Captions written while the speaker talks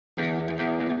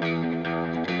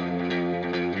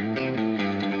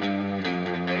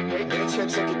Yo,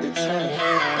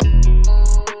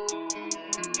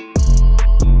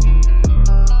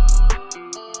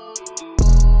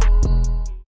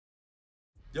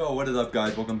 what is up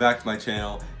guys? Welcome back to my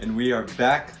channel, and we are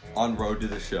back on Road to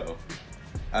the Show.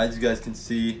 As you guys can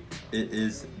see, it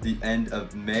is the end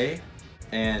of May,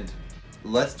 and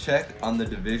let's check on the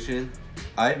division.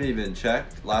 I haven't even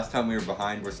checked. Last time we were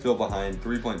behind, we're still behind,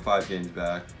 3.5 games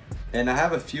back. And I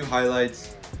have a few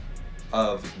highlights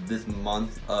of this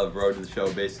month of Road to the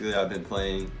Show. Basically, I've been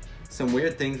playing. Some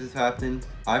weird things has happened.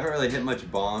 I haven't really hit much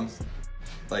bombs,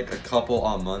 like a couple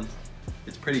a month.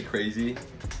 It's pretty crazy.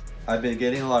 I've been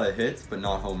getting a lot of hits, but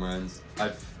not home runs.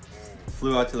 I've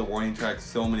flew out to the warning track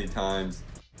so many times,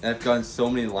 and I've gotten so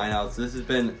many lineouts. This has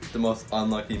been the most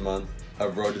unlucky month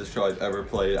of Road to the Show I've ever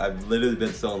played. I've literally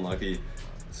been so unlucky.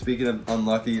 Speaking of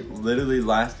unlucky, literally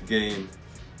last game,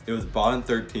 it was bottom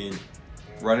 13,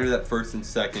 runner at first and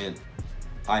second.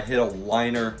 I hit a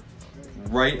liner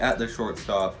right at the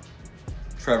shortstop,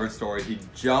 Trevor Story. He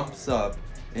jumps up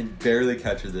and barely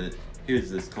catches it.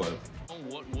 Here's this clip.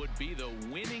 What would be the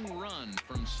winning run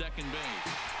from second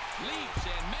base. Leaps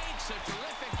and makes a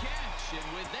terrific catch,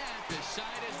 and with that, the side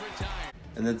is retired.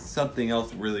 And then something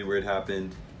else really weird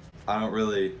happened. I don't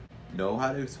really know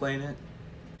how to explain it.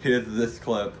 Here's this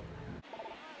clip.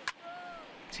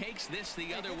 Takes this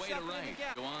the other way to right.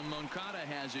 Juan Moncada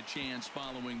has a chance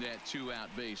following that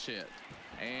two-out base hit.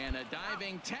 And a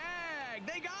diving tag.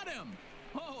 They got him.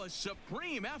 Oh, a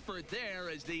supreme effort there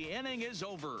as the inning is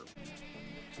over.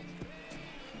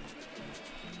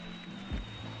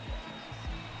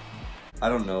 I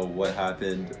don't know what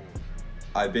happened.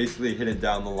 I basically hit it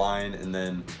down the line and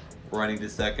then running to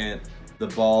second. The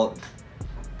ball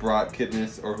brought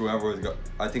Kipnis or whoever was,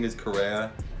 I think it's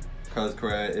Carlos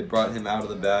Correa. It brought him out of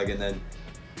the bag, and then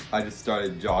I just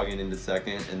started jogging into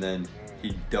second, and then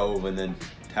he dove and then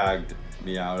tagged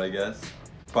me out, I guess.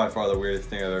 By far the weirdest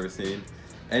thing I've ever seen.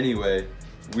 Anyway,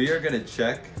 we are gonna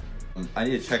check. I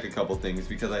need to check a couple things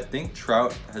because I think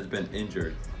Trout has been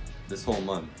injured this whole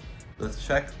month. Let's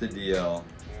check the DL.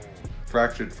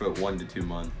 Fractured foot 1 to 2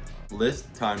 months.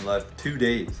 List time left 2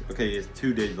 days. Okay, he has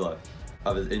 2 days left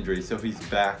of his injury, so he's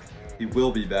back. He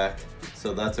will be back,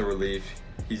 so that's a relief.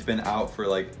 He's been out for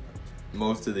like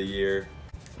most of the year.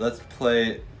 Let's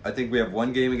play. I think we have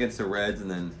 1 game against the Reds, and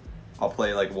then I'll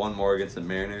play like 1 more against the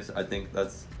Mariners. I think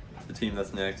that's the team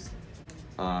that's next.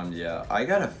 Yeah, I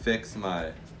gotta fix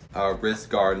my wrist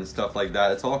guard and stuff like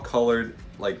that. It's all colored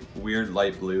like weird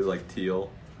light blue, like teal.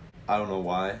 I don't know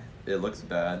why. It looks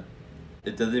bad.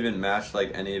 It doesn't even match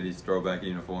like any of these throwback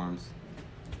uniforms.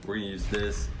 We're gonna use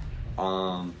this.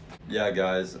 Yeah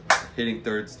guys, hitting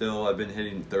third still. I've been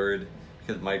hitting third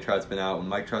because Mike Trout's been out. When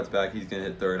Mike Trout's back, he's gonna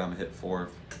hit third. I'm gonna hit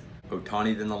fourth.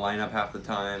 Ohtani's in the lineup half the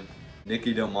time.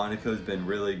 Nicky Delmonico's been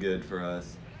really good for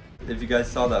us. If you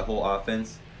guys saw that whole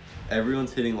offense,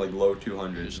 everyone's hitting like low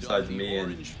 200s besides me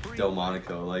and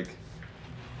Delmonico. Like,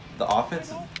 the offense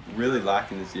is really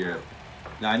lacking this year.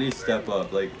 Now I need to step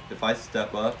up. Like, if I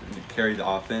step up and carry the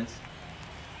offense,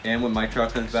 and when Mike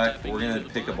Trout comes back, we're gonna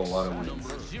pick up a lot of wins.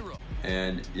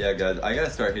 And yeah guys, I gotta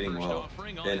start hitting well,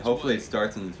 and hopefully it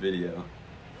starts in this video.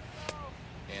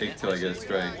 Take till I get a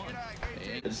strike.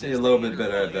 I just need a little bit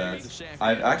better at bats.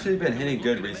 I've actually been hitting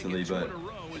good recently, but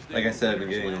like I said, I've been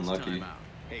getting unlucky.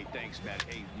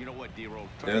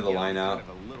 There's the line out.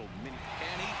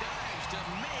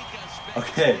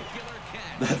 Okay,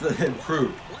 that's a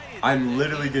proof. I'm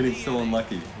literally getting so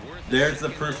unlucky. There's the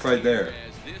proof right there.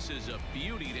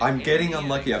 I'm getting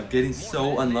unlucky. I'm getting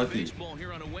so unlucky.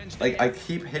 Like, I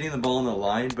keep hitting the ball on the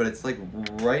line, but it's like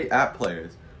right at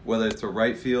players. Whether it's a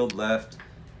right field, left,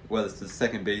 whether it's the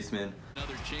second baseman.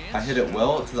 I hit it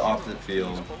well to the opposite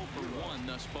field.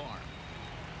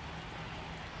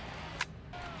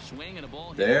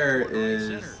 There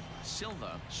is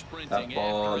that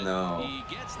ball. No.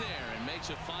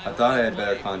 I thought I had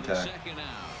better contact.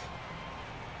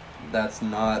 That's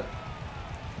not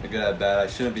a good at bat. I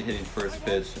shouldn't be hitting first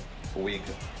pitch a weak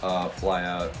fly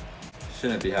out.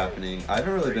 Shouldn't be happening. I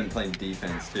haven't really been playing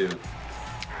defense too.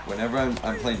 Whenever I'm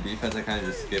playing defense, I kind of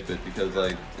just skip it because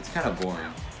like it's kind of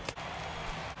boring.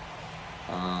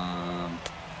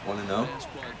 Want to know?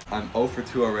 I'm 0 for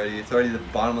 2 already. It's already the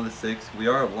bottom of the 6th. We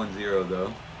are at 1-0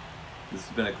 though. This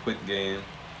has been a quick game.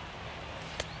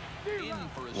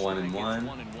 1-1.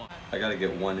 I gotta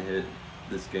get 1 hit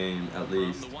this game at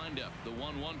least.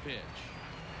 1-2.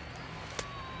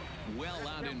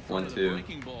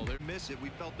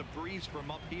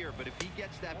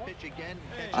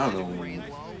 I don't know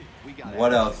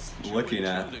what else looking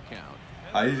at.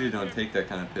 I usually don't take that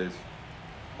kind of pitch.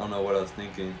 I don't know what I was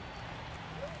thinking.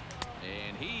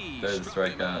 And he There's a struck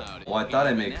him strikeout. out. Well, I thought I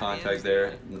And made that contact is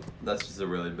there. That's just a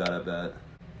really bad at bat.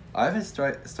 I haven't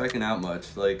striking out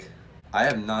much. Like, I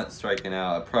have not striking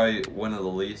out. I'm probably one of the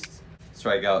least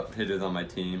strikeout hitters on my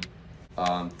team.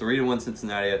 3-1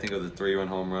 Cincinnati. I think it was a 3-run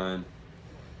home run.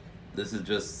 This is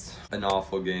just an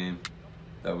awful game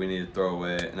that we need to throw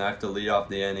away. And I have to lead off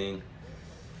the inning.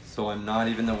 So I'm not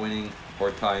even the winning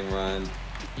or tying run.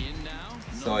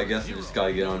 So I guess I just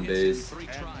gotta get on base.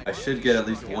 I should get at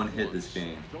least one hit this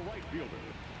game.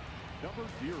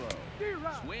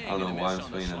 I don't know why I'm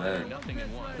swinging at that.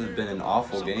 This has been an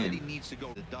awful game.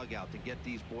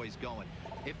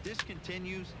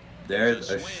 There's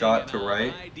a shot to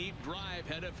right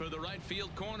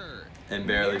and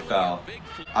barely foul.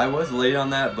 I was late on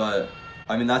that, but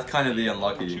I mean that's kind of the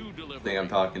unlucky thing I'm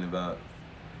talking about.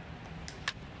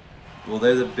 Well,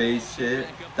 there's a base hit.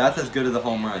 That's as good as a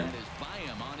home run.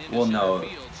 Well, no.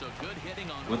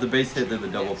 With the base hit, there's a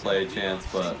double play chance,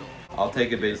 but I'll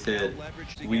take a base hit.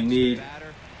 We need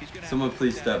someone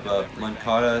please step up.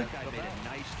 Moncada,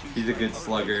 he's a good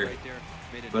slugger,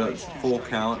 but it's full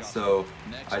count, so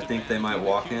I think they might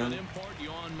walk him.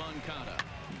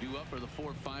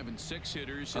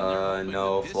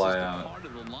 No, fly out.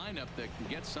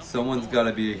 Someone's got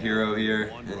to be a hero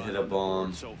here and hit a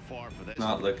bomb.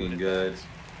 Not looking good.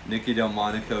 Nicky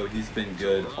Delmonico, he's been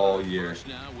good all year.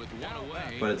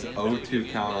 But it's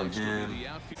 0-2 count on him.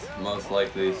 Most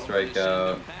likely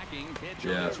strikeout.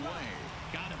 Yeah.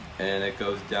 And it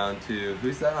goes down to,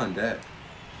 who's that on deck?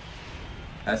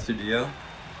 Astudillo?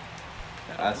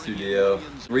 Astudillo.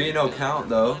 3-0 count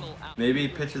though. Maybe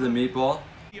pitch of the meatball.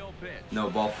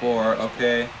 No, ball 4.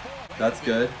 Okay. That's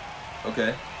good.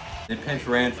 Okay. They pinch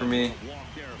ran for me.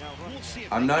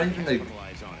 I'm not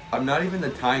even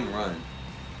the tying run.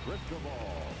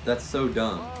 That's so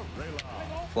dumb.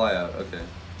 Fly out, okay.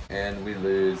 And we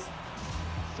lose.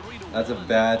 That's a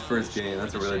bad first game.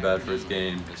 That's a really bad first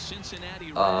game.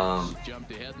 Yeah,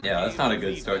 that's not a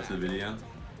good start to the video.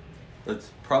 Let's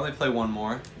probably play one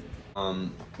more.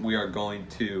 We are going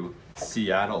to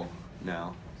Seattle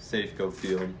now, Safeco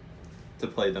Field, to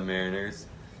play the Mariners.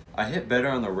 I hit better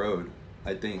on the road,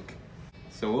 I think.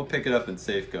 So we'll pick it up in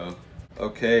Safeco.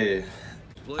 Okay.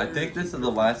 I think this is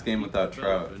the last game without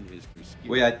Trout.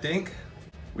 Wait, I think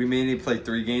we may need to play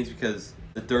 3 games because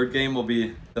the 3rd game will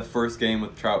be the first game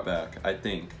with Trout back, I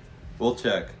think. We'll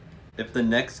check. If the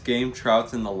next game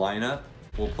Trout's in the lineup,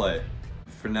 we'll play.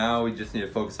 For now, we just need to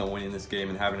focus on winning this game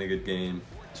and having a good game.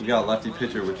 We got a lefty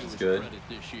pitcher, which is good.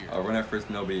 Run at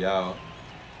first, nobody out.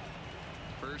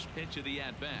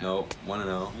 Nope,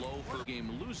 1-0.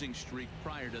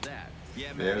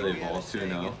 Barely ball,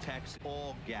 2-0.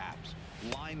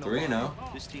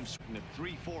 3-0. This team's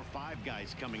 3, 4, 5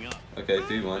 guys coming up. Okay,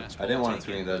 3-1. I didn't want to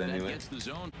swing that anyway.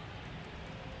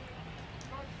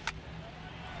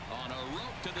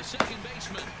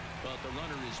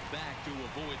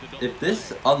 If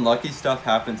this unlucky stuff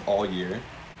happens all year,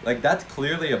 like that's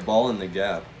clearly a ball in the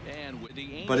gap.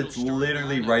 But it's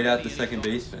literally right at the second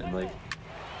baseman. Like,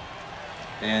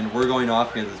 and we're going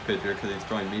off against this pitcher because he's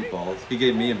throwing meatballs. He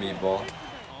gave me a meatball.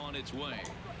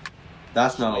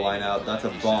 That's not a line out, that's a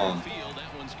bomb.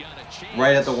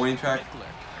 Right at the warning track.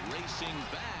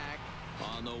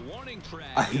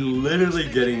 I'm literally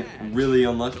getting really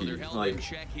unlucky. Like,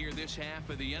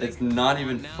 it's not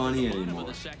even funny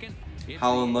anymore.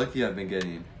 How unlucky I've been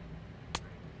getting.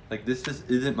 Like, this just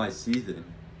isn't my season.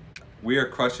 We are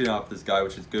crushing off this guy,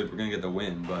 which is good. We're gonna get the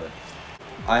win, but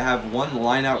I have one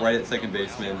line out right at second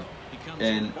baseman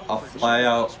and a fly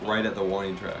out right at the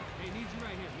warning track.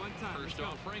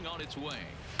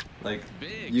 Like,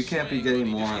 you can't be getting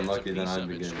more unlucky than I've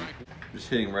been getting. Just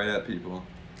hitting right at people.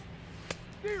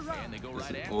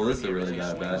 Well, this is a really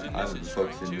bad bat. I haven't been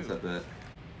focusing this at bat.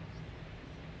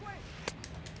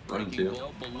 1-2.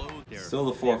 Still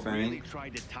the 4th inning.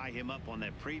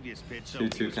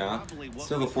 2-2 count.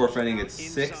 Still the 4th inning. It's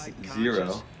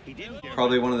 6-0.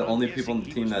 Probably one of the only people on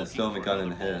the team that still haven't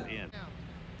gotten a hit.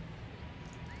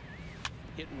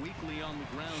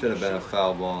 Should have been a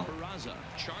foul ball.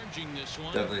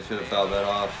 Definitely should have fouled that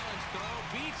off.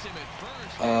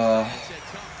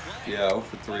 Yeah, 0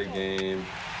 for 3 game.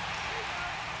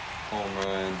 Home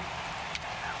run.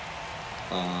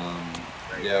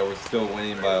 Yeah, we're still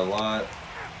winning by a lot.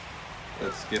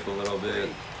 Let's skip a little bit.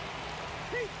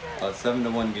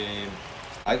 7-1 game.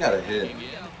 I got a hit.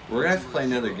 We're gonna have to play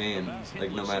another game,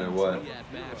 like no matter what.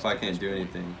 If I can't do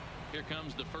anything.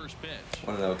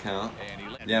 1-0 count.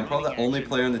 Yeah, I'm probably the only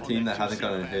player on the team that hasn't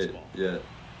gotten a hit yet.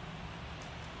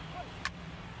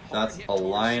 That's a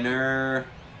liner.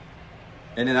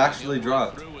 And it actually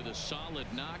dropped.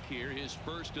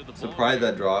 Surprised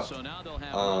that dropped.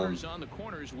 I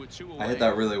hit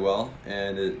that really well,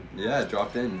 and it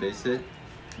dropped in, base hit.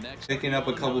 Picking up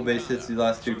a couple base hits these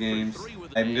last 2 games.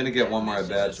 I'm gonna get one more at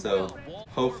bat, so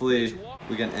hopefully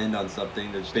we can end on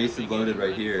something. There's bases loaded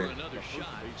right here.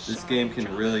 This game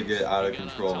can really get out of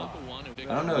control.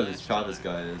 I don't know who this Chavez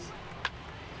guy is.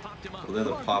 Well, they're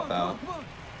the pop out.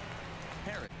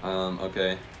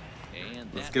 Okay.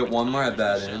 Let's get one more at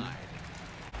bat in.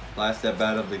 Last at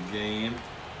bat of the game.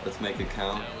 Let's make it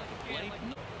count.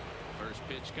 First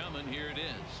pitch coming, here it is.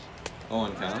 Oh,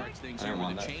 and count. I don't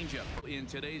want that. In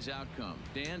today's outcome.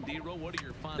 Dan, D-Roll, what are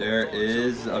your final there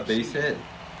is a base hit.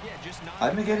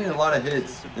 I've been getting a lot of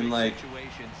hits and like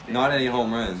not any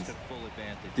home runs.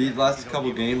 These last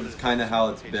couple games is kind of how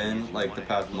it's been like the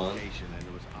past month.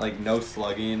 Like no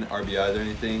slugging, RBIs or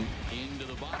anything.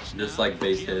 Just like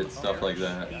base hits, stuff like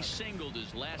that.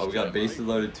 Oh, we got bases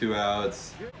loaded, 2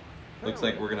 outs. Looks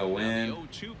like we're gonna win.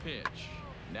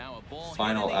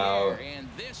 Final out.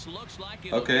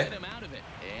 Okay.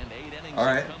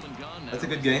 Alright. That's a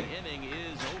good game.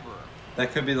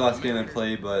 That could be the last game I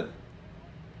play, but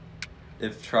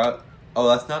if Trout... Oh,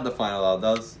 that's not the final out.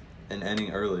 That was an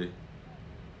inning early.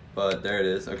 But there it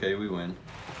is. Okay, we win.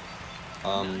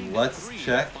 Let's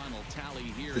check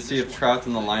to see if Trout's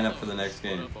in the lineup for the next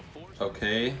game.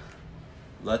 Okay.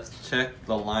 Let's check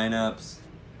the lineups.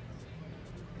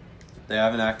 They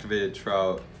haven't activated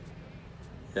Trout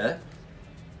yet.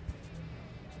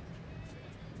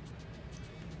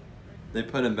 They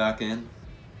put him back in.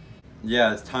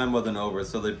 Yeah, his time wasn't over,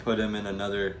 so they put him in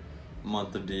another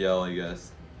month of DL, I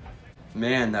guess.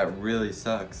 Man, that really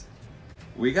sucks.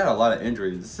 We got a lot of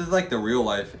injuries. This is like the real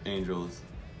life Angels.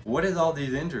 What is all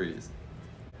these injuries?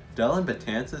 Dylan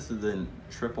Betances is in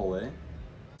AAA.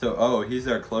 So, oh, he's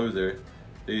our closer.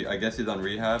 I guess he's on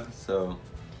rehab, so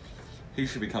he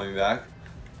should be coming back.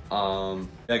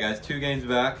 Yeah, guys, 2 games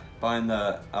back behind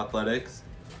the Athletics.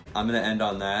 I'm gonna end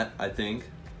on that, I think.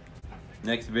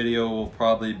 Next video will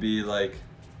probably be like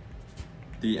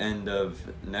the end of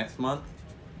next month.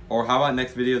 Or how about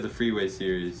next video, the Freeway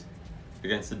Series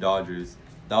against the Dodgers.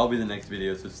 That'll be the next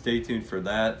video, so stay tuned for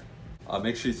that.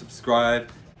 Make sure you subscribe.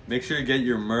 Make sure you get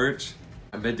your merch.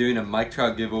 I've been doing a Mike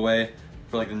Trout giveaway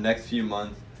for like the next few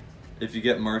months. If you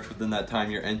get merch within that time,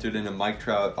 you're entered in a Mike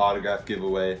Trout autograph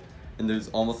giveaway. And there's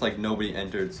almost like nobody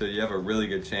entered, so you have a really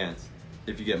good chance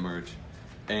if you get merch.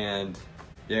 And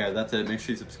yeah, that's it. Make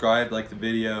sure you subscribe, like the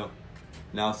video,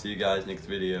 and I'll see you guys next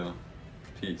video.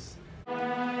 Peace.